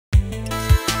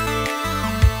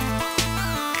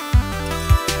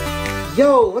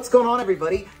Yo, what's going on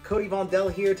everybody? Cody Vondell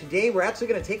here. Today we're actually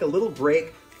going to take a little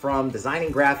break from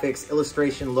designing graphics,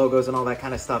 illustration, logos, and all that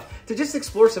kind of stuff to just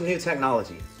explore some new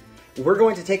technology. We're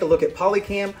going to take a look at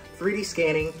Polycam, 3D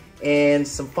scanning, and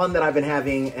some fun that I've been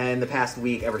having in the past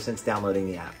week ever since downloading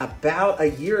the app. About a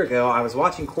year ago, I was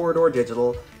watching Corridor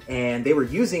Digital, and they were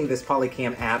using this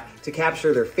Polycam app to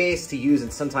capture their face to use in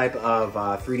some type of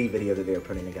 3D video that they were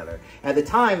putting together. At the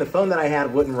time, the phone that I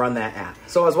had wouldn't run that app.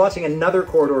 So I was watching another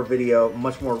Corridor video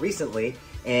much more recently,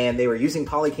 and they were using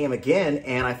Polycam again,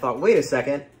 and I thought, wait a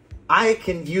second, I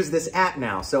can use this app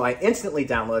now. So I instantly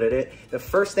downloaded it. The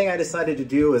first thing I decided to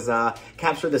do was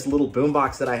capture this little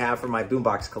boombox that I have from my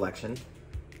boombox collection.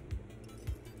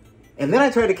 And then I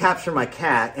tried to capture my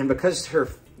cat, and because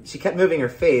she kept moving her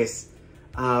face,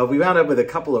 we wound up with a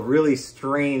couple of really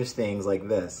strange things like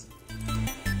this.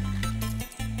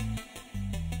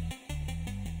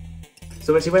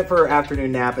 So when she went for her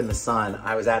afternoon nap in the sun,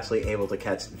 I was actually able to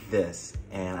catch this,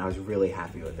 and I was really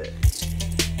happy with it.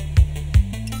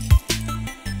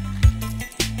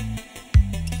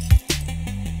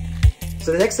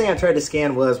 So the next thing I tried to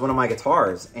scan was one of my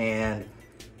guitars, and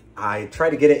I tried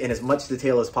to get it in as much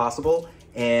detail as possible.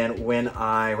 And when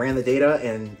I ran the data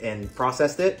and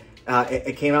processed it,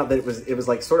 it came out that it was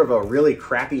like sort of a really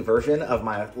crappy version of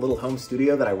my little home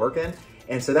studio that I work in.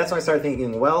 And so that's when I started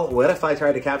thinking, well, what if I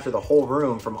tried to capture the whole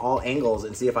room from all angles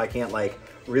and see if I can't like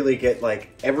really get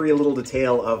like every little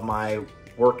detail of my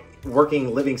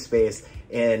working living space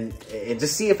and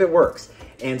just see if it works.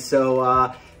 And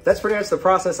so that's pretty much the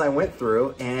process I went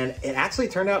through, and it actually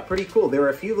turned out pretty cool. There were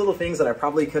a few little things that I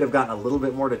probably could have gotten a little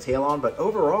bit more detail on, but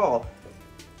overall,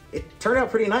 it turned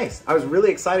out pretty nice. I was really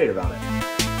excited about it.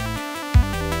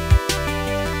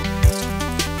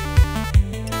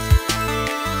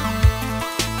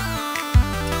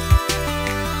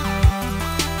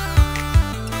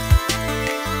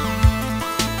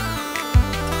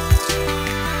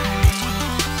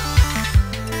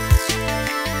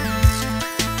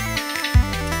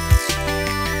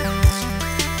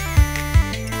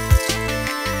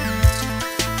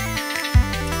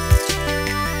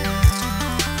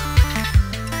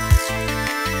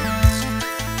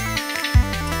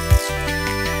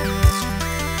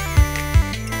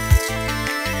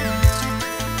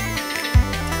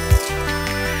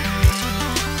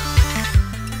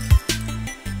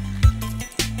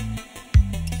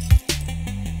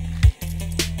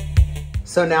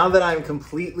 So now that I'm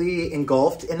completely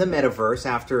engulfed in the metaverse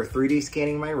after 3D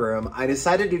scanning my room, I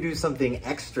decided to do something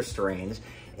extra strange,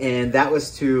 and that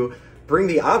was to bring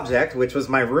the object, which was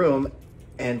my room,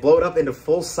 and blow it up into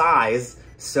full size.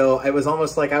 So it was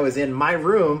almost like I was in my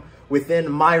room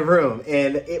within my room,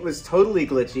 and it was totally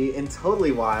glitchy and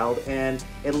totally wild, and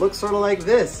it looks sort of like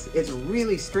this. It's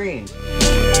really strange.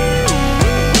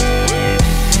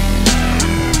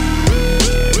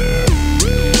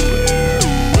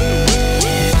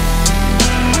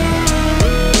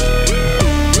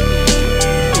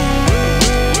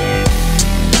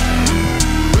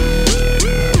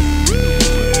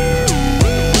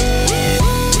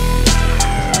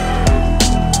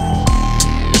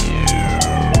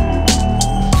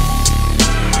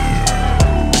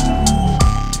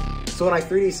 So when I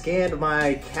 3D scanned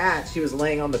my cat, she was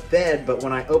laying on the bed, but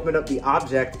when I opened up the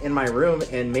object in my room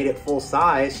and made it full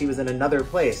size, she was in another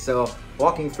place. So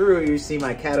walking through, you see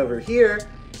my cat over here,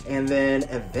 and then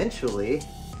eventually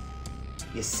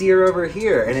you see her over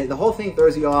here, and the whole thing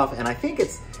throws you off. And I think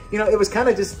it's, you know, it was kind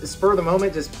of just spur of the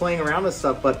moment, just playing around with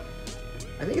stuff, but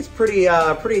I think it's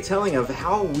pretty telling of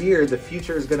how weird the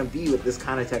future is gonna be with this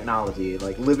kind of technology,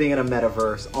 like living in a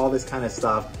metaverse, all this kind of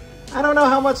stuff. I don't know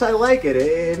how much I like it.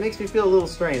 It makes me feel a little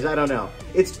strange. I don't know.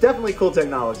 It's definitely cool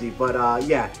technology, but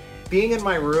yeah, being in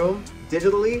my room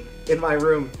digitally, in my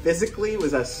room physically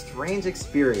was a strange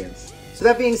experience. So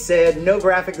that being said, no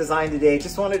graphic design today.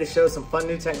 Just wanted to show some fun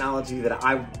new technology that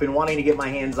I've been wanting to get my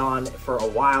hands on for a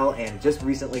while and just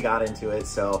recently got into it.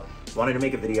 So wanted to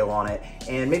make a video on it.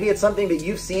 And maybe it's something that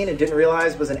you've seen and didn't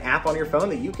realize was an app on your phone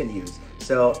that you can use.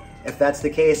 So if that's the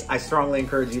case, I strongly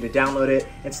encourage you to download it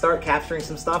and start capturing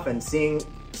some stuff and seeing,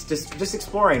 just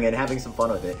exploring and having some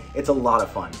fun with it. It's a lot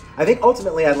of fun. I think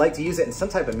ultimately I'd like to use it in some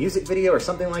type of music video or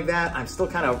something like that. I'm still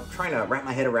kind of trying to wrap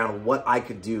my head around what I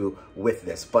could do with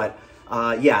this. But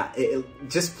yeah,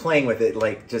 just playing with it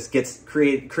like just gets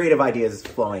creative ideas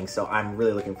flowing. So I'm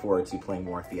really looking forward to playing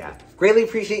more with the app. Greatly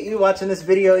appreciate you watching this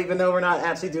video, even though we're not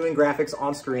actually doing graphics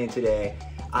on screen today.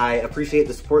 I appreciate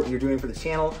the support that you're doing for the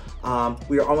channel.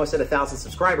 We are almost at 1,000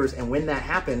 subscribers, and when that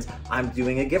happens, I'm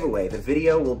doing a giveaway. The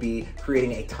video will be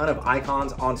creating a ton of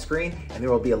icons on screen, and there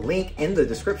will be a link in the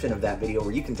description of that video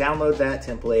where you can download that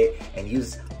template and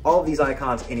use all of these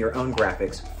icons in your own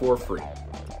graphics for free.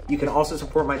 You can also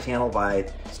support my channel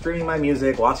by streaming my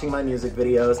music, watching my music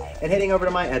videos, and heading over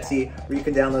to my Etsy where you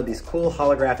can download these cool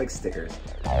holographic stickers.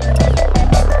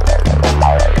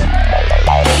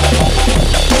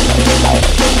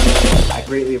 I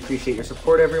greatly appreciate your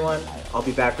support, everyone. I'll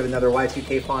be back with another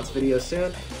Y2K Fonts video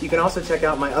soon. You can also check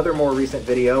out my other more recent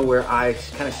video where I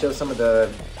kind of show some of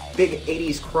the big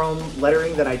 80s chrome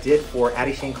lettering that I did for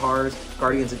Adi Shankar's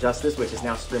Guardians of Justice, which is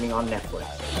now streaming on Netflix.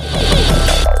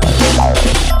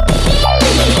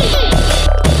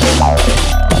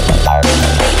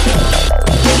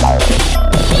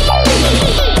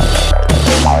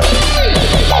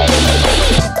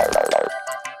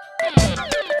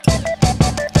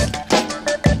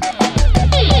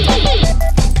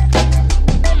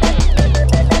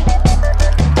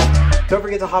 Don't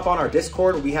forget to hop on our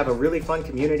Discord. We have a really fun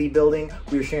community building.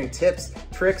 We are sharing tips,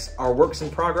 tricks, our works in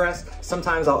progress.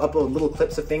 Sometimes I'll upload little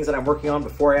clips of things that I'm working on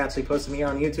before I actually post them here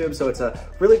on YouTube. So it's a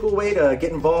really cool way to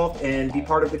get involved and be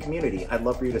part of the community. I'd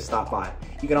love for you to stop by.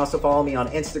 You can also follow me on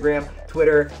Instagram,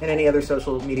 Twitter, and any other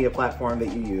social media platform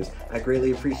that you use. I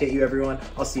greatly appreciate you, everyone.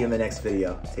 I'll see you in the next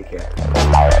video. Take care.